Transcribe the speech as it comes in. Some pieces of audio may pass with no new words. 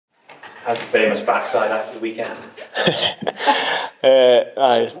How's the famous backside after the weekend?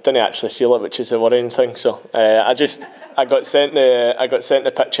 I didn't actually feel it, which is the worrying thing. So I got sent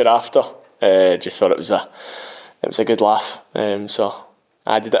the picture after. Just thought it was a good laugh. So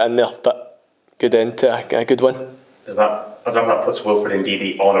I added it in there, but good end to a good win. I don't know if that puts Wilfred in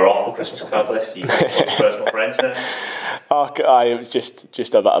DD on or off the Christmas card list. You personal friends then? It was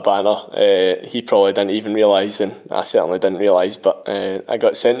just a bit of banter. He probably didn't even realise, and I certainly didn't realise. But I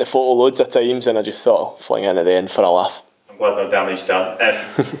got sent the photo loads of times, and I just thought I'll fling in at the end for a laugh. I'm glad no damage done.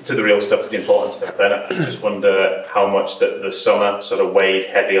 To the real stuff, to the important stuff. Then I just wonder how much the summer sort of weighed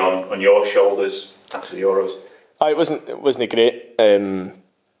heavy on your shoulders after the Euros. It wasn't great.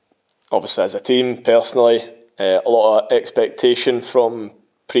 Obviously, as a team, personally, a lot of expectation from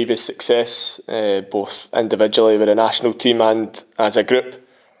previous success, both individually with the national team and as a group.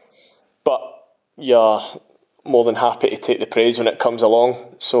 But you're more than happy to take the praise when it comes along.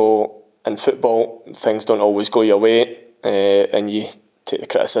 So in football, things don't always go your way, and you take the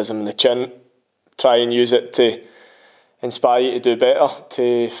criticism in the chin, try and use it to inspire you to do better,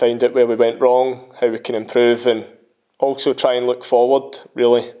 to find out where we went wrong, how we can improve, and also try and look forward,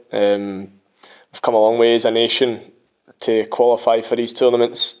 really. We've come a long way as a nation to qualify for these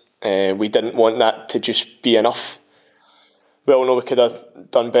tournaments. We didn't want that to just be enough. We all know we could have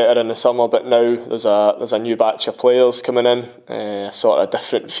done better in the summer, but now there's a new batch of players coming in, a sort of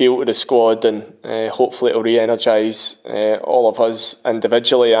different feel to the squad, and hopefully it'll re-energise all of us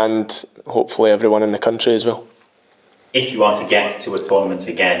individually and hopefully everyone in the country as well. If you are to get to a tournament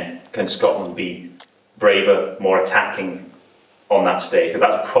again, can Scotland be braver, more attacking on that stage? Because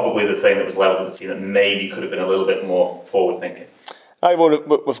that's probably the thing that was levelled at the team that maybe could have been a little bit more forward thinking.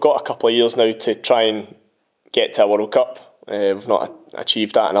 We've got a couple of years now to try and get to a World Cup. We've not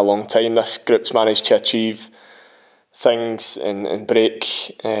achieved that in a long time. This group's managed to achieve things and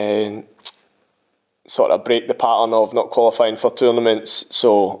break the pattern of not qualifying for tournaments.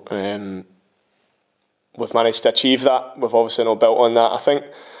 So we've managed to achieve that. We've obviously not built on that. I think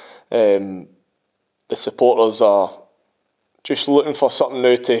the supporters are just looking for something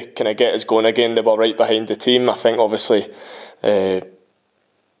new to kind of get us going again. They were right behind the team. I think obviously they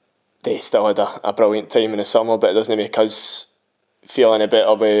still had a brilliant time in the summer, but it doesn't make us feel any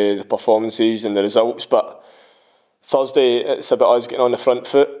better with the performances and the results. But Thursday, it's about us getting on the front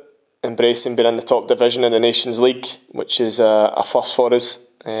foot, embracing being in the top division in the Nations League, which is a first for us.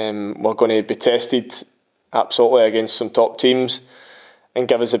 We're going to be tested absolutely against some top teams and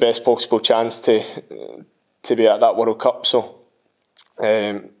give us the best possible chance to be at that World Cup. So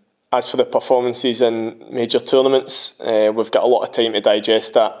as for the performances in major tournaments, we've got a lot of time to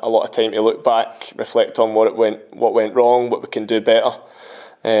digest that, a lot of time to look back, reflect on what went wrong, what we can do better.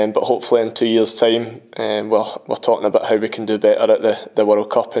 But hopefully in 2 years' time, we're talking about how we can do better at the World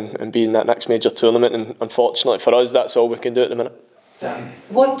Cup and be in that next major tournament. And unfortunately for us, that's all we can do at the minute.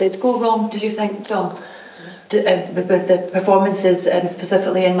 What did go wrong, do you think, John, with the performances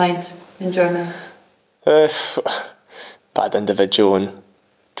specifically in mind in Germany? Bad individual and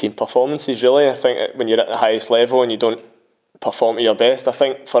team performances, really. I think when you're at the highest level and you don't perform at your best, I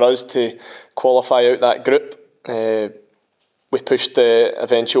think for us to qualify out that group, we pushed the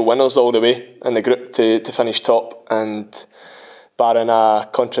eventual winners all the way in the group to finish top, and barring a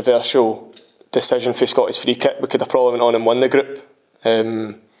controversial decision for Scottish free kick, we could have probably went on and won the group.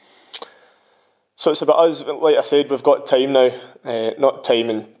 So it's about us, like I said, we've got time now, not time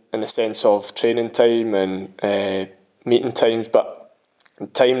in the sense of training time and meeting times, but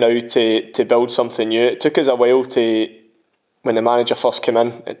time now to build something new. It took us a while when the manager first came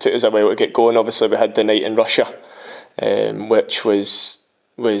in, it took us a while to get going. Obviously we had the night in Russia, which was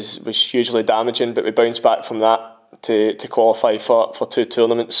hugely damaging, but we bounced back from that to qualify for 2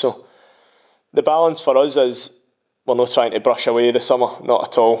 tournaments. So the balance for us is we're not trying to brush away the summer, not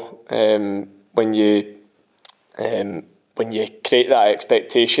at all. When you create that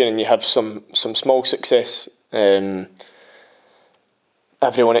expectation and you have some small success,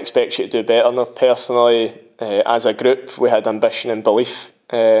 everyone expects you to do better. Now, personally, as a group, we had ambition and belief.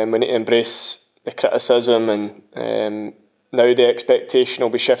 We need to embrace the criticism, and now the expectation will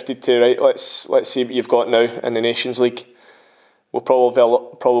be shifted to, right, let's see what you've got now in the Nations League. We'll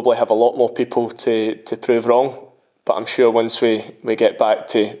probably have a lot more people to prove wrong, but I'm sure once we get back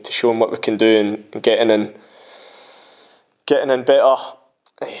to showing what we can do and getting in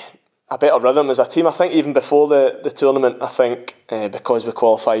a better rhythm as a team. I think even before the tournament, I think because we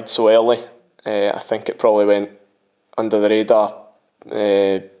qualified so early, I think it probably went under the radar.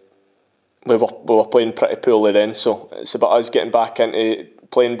 We were playing pretty poorly then, so it's about us getting back into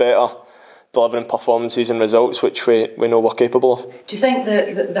playing better, delivering performances and results which we know we're capable of. Do you think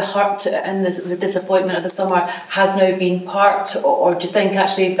the hurt and the disappointment of the summer has now been parked, or do you think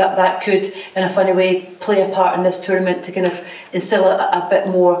actually that could, in a funny way, play a part in this tournament to kind of instill a bit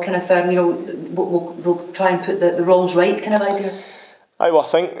more kind of, we'll try and put the wrongs right kind of idea? I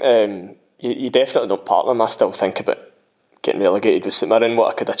think you definitely don't part them. I still think about getting relegated with St Mirren,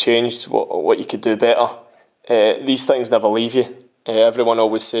 what I could have changed, what you could do better. These things never leave you. Everyone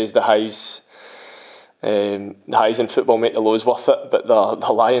always says the highs in football make the lows worth it, but they're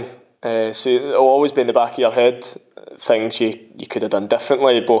lying. So it'll always be in the back of your head things you could have done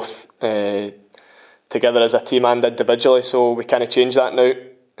differently, both together as a team and individually. So we kind of change that now.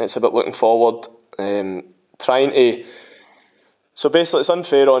 It's about looking forward, trying to. So basically, it's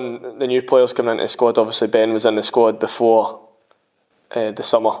unfair on the new players coming into the squad. Obviously, Ben was in the squad before the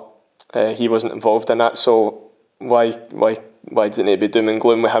summer. He wasn't involved in that. So why does it need to be doom and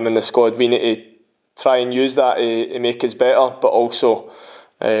gloom with him in the squad? We need to try and use that to make us better, but also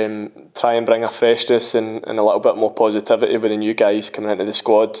try and bring a freshness and a little bit more positivity with the new guys coming into the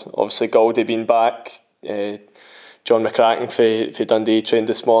squad. Obviously, Goldie being back, John McGinn for Dundee trained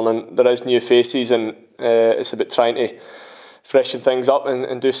this morning. There is new faces, and it's about trying to freshen things up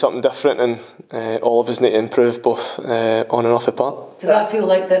and do something different, and all of us need to improve both on and off the park. Does that feel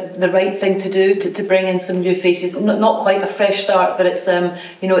like the right thing to do, to bring in some new faces? Not quite a fresh start, but it's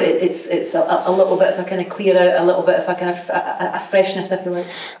it's a little bit of a kind of clear out, a little bit of a kind of a freshness, if you like.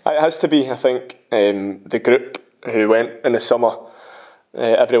 It has to be. I think the group who went in the summer,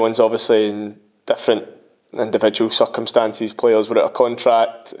 everyone's obviously in different individual circumstances. Players were out of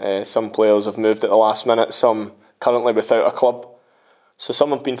contract, some players have moved at the last minute, some currently without a club. So some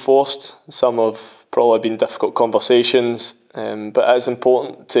have been forced, some have probably been difficult conversations, but it is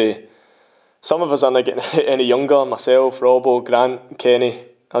important to. Some of us aren't getting any younger, myself, Robbo, Grant, Kenny,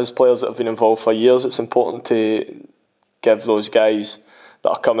 as players that have been involved for years. It's important to give those guys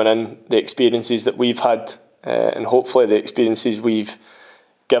that are coming in the experiences that we've had, and hopefully the experiences we've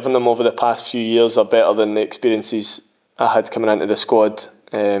given them over the past few years are better than the experiences I had coming into the squad,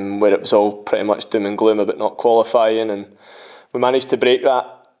 where it was all pretty much doom and gloom about not qualifying, and we managed to break that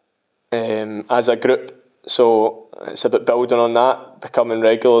as a group. So it's about building on that, becoming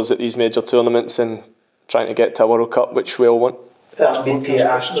regulars at these major tournaments and trying to get to a World Cup, which we all want. That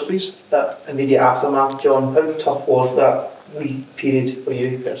immediate aftermath, John, how tough was that wee period for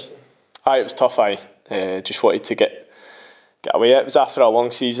you personally? It was tough. I just wanted to get away. It was after a long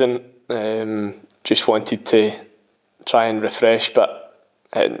season, just wanted to try and refresh, but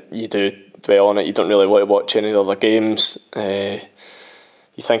you do dwell on it. You don't really want to watch any other games.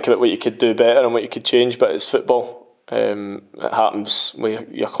 You think about what you could do better and what you could change, but it's football. It happens with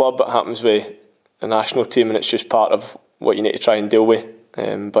your club, it happens with the national team, and it's just part of what you need to try and deal with.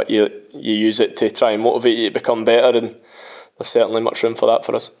 But you use it to try and motivate you to become better, and there's certainly much room for that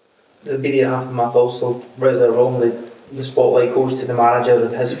for us. The immediate aftermath also, right or wrong, the spotlight goes to the manager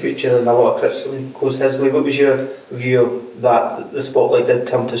and his future, and a lot of criticism goes his way. What was your view of that? The spotlight did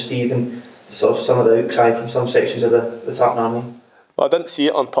come to Steve, and sort of some of the outcry from some sections of the Tartan Army? Well, I didn't see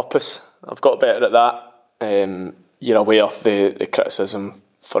it on purpose. I've got better at that. You're aware of the criticism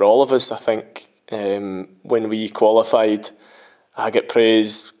for all of us. I think when we qualified, I get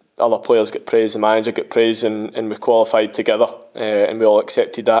praised, other players get praised, the manager get praised, and we qualified together, and we all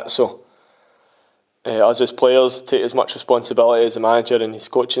accepted that. So us as players take as much responsibility as the manager and his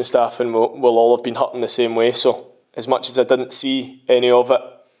coaching staff, and we'll all have been hurt in the same way. So as much as I didn't see any of it,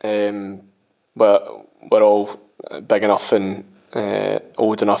 we're all big enough and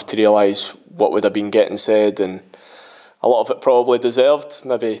old enough to realise what would have been getting said, and a lot of it probably deserved.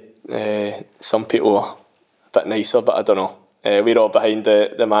 Maybe some people are a bit nicer, but I don't know. We're all behind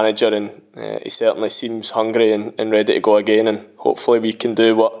the manager, and he certainly seems hungry and ready to go again, and hopefully we can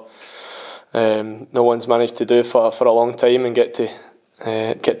do what no one's managed to do for a long time and get to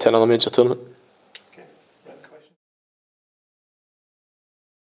another major tournament.